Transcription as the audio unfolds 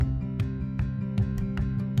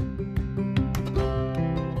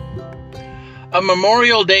A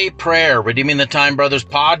Memorial Day Prayer, Redeeming the Time Brothers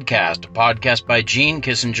podcast, a podcast by Gene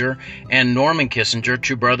Kissinger and Norman Kissinger,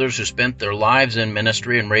 two brothers who spent their lives in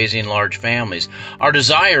ministry and raising large families. Our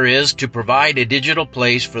desire is to provide a digital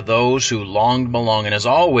place for those who long to belong. And as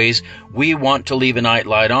always, we want to leave a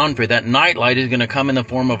nightlight on for you. That nightlight is going to come in the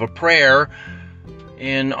form of a prayer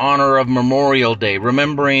in honor of Memorial Day,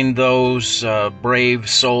 remembering those brave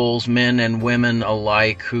souls, men and women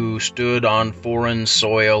alike, who stood on foreign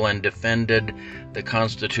soil and defended the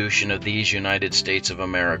Constitution of these United States of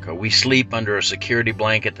America. We sleep under a security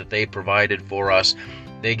blanket that they provided for us.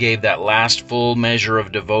 They gave that last full measure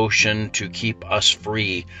of devotion to keep us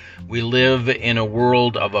free. We live in a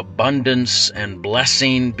world of abundance and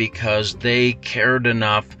blessing because they cared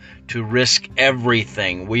enough to risk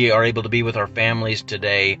everything. We are able to be with our families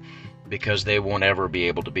today because they won't ever be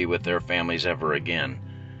able to be with their families ever again.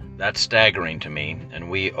 That's staggering to me, and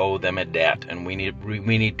we owe them a debt, and we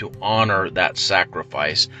need to honor that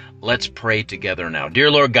sacrifice. Let's pray together now. Dear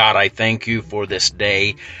Lord God, I thank you for this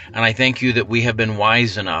day, and I thank you that we have been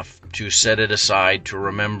wise enough to set it aside to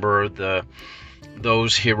remember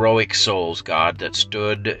those heroic souls, God, that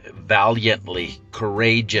stood valiantly,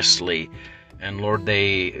 courageously. And Lord,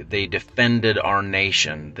 they defended our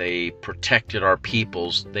nation. They protected our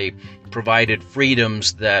peoples. They provided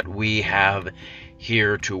freedoms that we have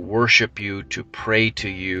here to worship you, to pray to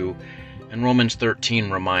you. And Romans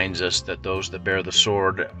 13 reminds us that those that bear the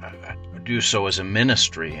sword do so as a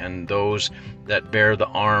ministry, and those that bear the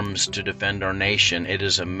arms to defend our nation, it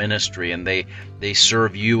is a ministry, and they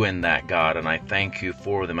serve you in that, God, and I thank you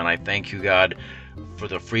for them. And I thank you, God, for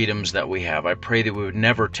the freedoms that we have. I pray that we would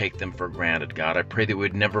never take them for granted, God. I pray that we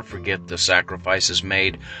would never forget the sacrifices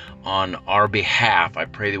made on our behalf. I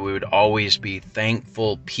pray that we would always be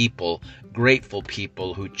thankful people, grateful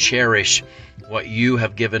people who cherish what you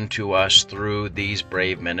have given to us through these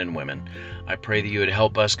brave men and women. I pray that you would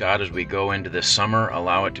help us, God, as we go into this summer.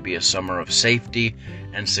 Allow it to be a summer of safety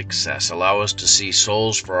and success. Allow us to see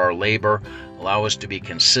souls for our labor. Allow us to be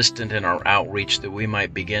consistent in our outreach, that we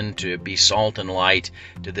might begin to be salt and light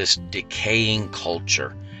to this decaying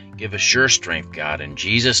culture. Give us sure strength, God, in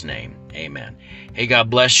Jesus' name, amen. Hey,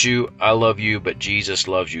 God bless you. I love you, but Jesus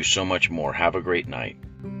loves you so much more. Have a great night.